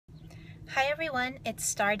Hi everyone, it's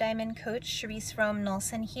Star Diamond Coach Charisse Rome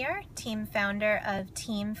Nolson here, team founder of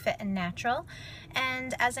Team Fit and Natural.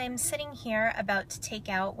 And as I'm sitting here about to take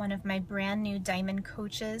out one of my brand new Diamond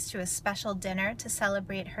coaches to a special dinner to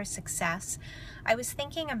celebrate her success, I was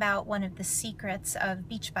thinking about one of the secrets of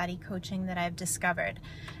Beachbody coaching that I've discovered.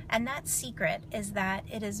 And that secret is that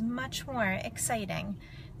it is much more exciting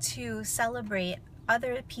to celebrate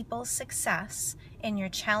other people's success in your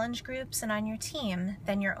challenge groups and on your team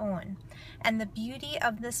than your own. And the beauty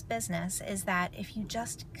of this business is that if you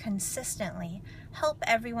just consistently help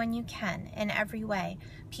everyone you can in every way,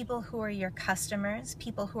 people who are your customers,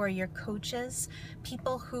 people who are your coaches,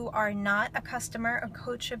 people who are not a customer or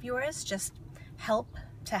coach of yours, just help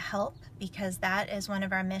to help, because that is one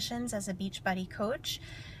of our missions as a Beachbody coach,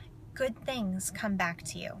 good things come back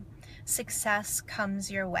to you. Success comes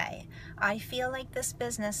your way. I feel like this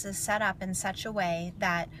business is set up in such a way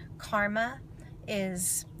that karma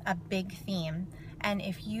is a big theme. And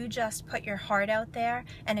if you just put your heart out there,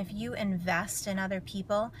 and if you invest in other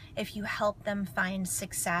people, if you help them find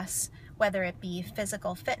success, whether it be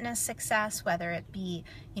physical fitness success, whether it be,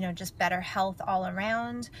 just better health all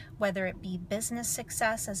around, whether it be business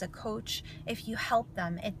success as a coach, if you help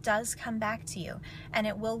them, it does come back to you and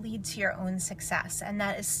it will lead to your own success. And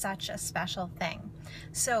that is such a special thing.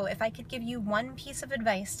 So if I could give you one piece of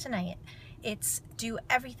advice tonight, it's do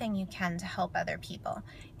everything you can to help other people.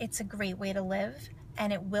 It's a great way to live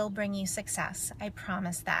and it will bring you success. I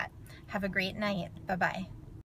promise that. Have a great night. Bye-bye.